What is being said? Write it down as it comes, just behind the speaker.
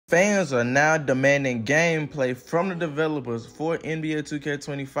Fans are now demanding gameplay from the developers for NBA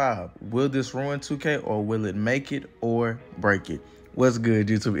 2K25. Will this ruin 2K or will it make it or break it? What's good,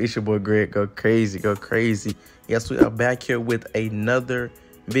 YouTube? It's your boy Greg. Go crazy, go crazy. Yes, we are back here with another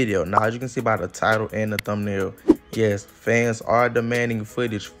video. Now, as you can see by the title and the thumbnail, yes, fans are demanding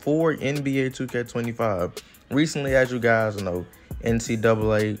footage for NBA 2K25. Recently, as you guys know,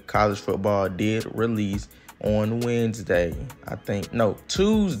 NCAA college football did release on Tuesday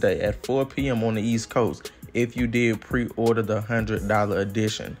at 4 p.m. on the East Coast if you did pre-order the $100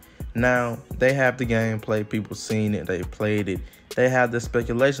 edition. Now, they have the gameplay. People seen it. They played it. They have the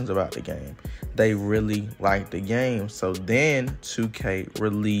speculations about the game. They really like the game. So then 2K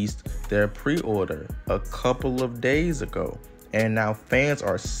released their pre-order a couple of days ago. And now fans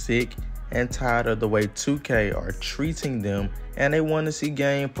are sick and tired of the way 2K are treating them, and they want to see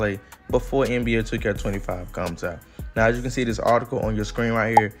gameplay before NBA 2K25 comes out. Now, as you can see this article on your screen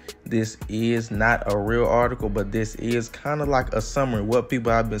right here, this is not a real article, but this is kind of like a summary of what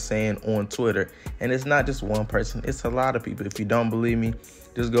people have been saying on Twitter. And it's not just one person, it's a lot of people. If you don't believe me,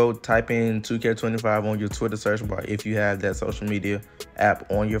 just go type in 2K25 on your Twitter search bar if you have that social media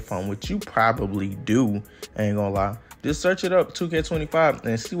app on your phone, which you probably do, I ain't gonna lie. Just search it up, 2K25,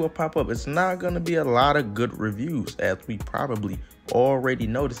 and see what pop up. It's not going to be a lot of good reviews, as we probably already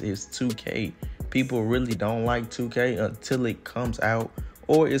noticed. It's 2K. People really don't like 2K until it comes out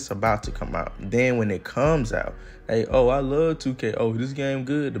or it's about to come out. Then when it comes out, hey, oh, I love 2K. Oh, this game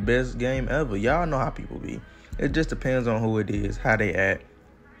good, the best game ever. Y'all know how people be. It just depends on who it is, how they act.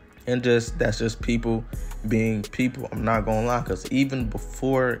 And that's just people being people. I'm not going to lie, because even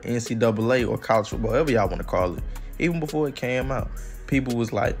before NCAA or college football, whatever y'all want to call it, even before it came out, people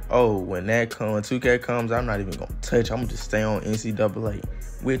was like, oh, when 2K comes, I'm not even going to touch. I'm going to just stay on NCAA,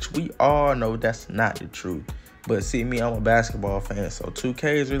 which we all know that's not the truth. But see, me, I'm a basketball fan, so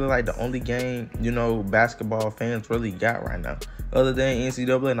 2K is really like the only game, basketball fans really got right now. Other than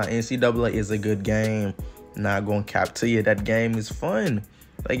NCAA, now NCAA is a good game. Not going to cap to you, that game is fun.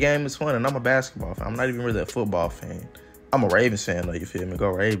 That game is fun, and I'm a basketball fan. I'm not even really a football fan. I'm a Ravens fan, though, you feel me? Go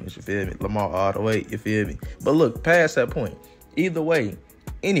Ravens, you feel me? Lamar all the way, you feel me? But look, past that point, either way,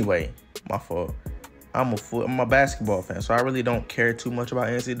 anyway, my fault. I'm a basketball fan, so I really don't care too much about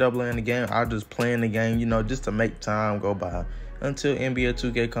NCAA in the game. I just play in the game, just to make time go by until NBA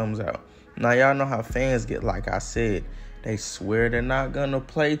 2K comes out. Now, y'all know how fans get. Like I said, they swear they're not going to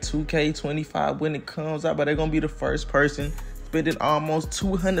play 2K25 when it comes out, but they're going to be the first person spending almost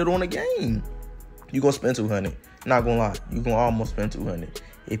 $200 on a game. You're going to spend $200. Not gonna lie, you gonna almost spend $200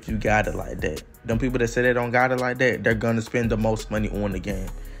 if you got it like that. Them people that say they don't got it like that, they're gonna spend the most money on the game.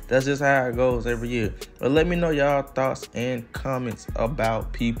 That's just how it goes every year. But let me know y'all thoughts and comments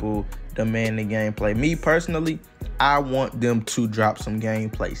about people demanding gameplay. Me personally, I want them to drop some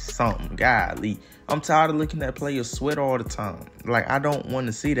gameplay, something. Golly, I'm tired of looking at players sweat all the time. Like, I don't want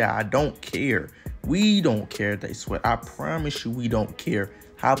to see that. I don't care. We don't care if they sweat. I promise you, we don't care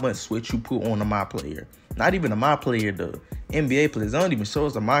how much sweat you put on my player. Not even to my player, the NBA players. They don't even show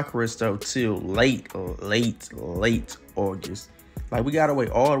us the my career stuff till late August. Like, we gotta wait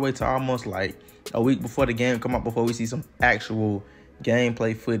all the way to almost like a week before the game come out before we see some actual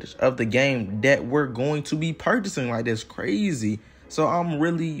gameplay footage of the game that we're going to be purchasing. Like, that's crazy. So I'm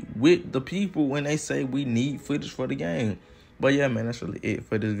really with the people when they say we need footage for the game. But yeah, man, that's really it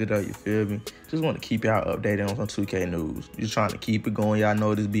for this video, you feel me? Just want to keep y'all updated on some 2K news. Just trying to keep it going. Y'all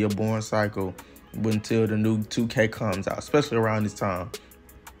know this be a boring cycle until the new 2K comes out, especially around this time.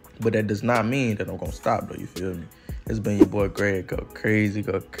 But that does not mean that I'm going to stop, though, you feel me? It's been your boy Greg. Go crazy,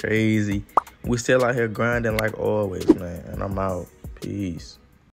 go crazy. We still out here grinding like always, man. And I'm out. Peace.